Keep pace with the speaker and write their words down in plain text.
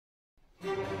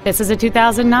This is a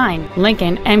 2009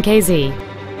 Lincoln MKZ.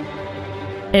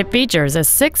 It features a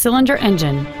 6-cylinder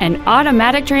engine, an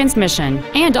automatic transmission,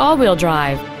 and all-wheel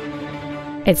drive.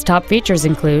 Its top features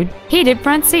include heated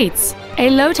front seats,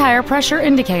 a low tire pressure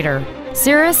indicator,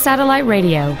 Sirius satellite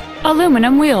radio,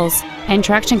 aluminum wheels, and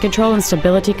traction control and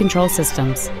stability control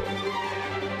systems.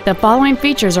 The following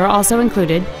features are also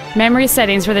included: memory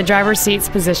settings for the driver's seat's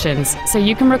positions, so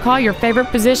you can recall your favorite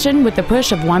position with the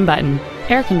push of one button,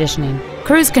 air conditioning,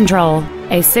 cruise control,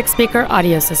 a 6-speaker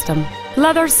audio system,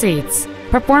 leather seats,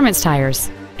 performance tires,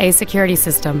 a security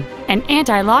system, an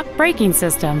anti-lock braking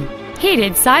system,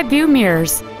 heated side view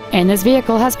mirrors, and this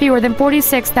vehicle has fewer than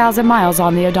 46,000 miles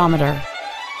on the odometer.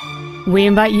 We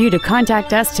invite you to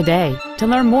contact us today to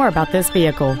learn more about this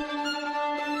vehicle.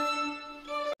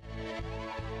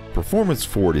 Performance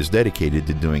Ford is dedicated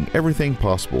to doing everything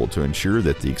possible to ensure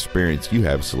that the experience you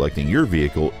have selecting your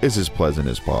vehicle is as pleasant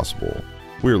as possible.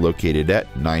 We are located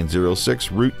at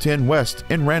 906 Route 10 West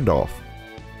in Randolph.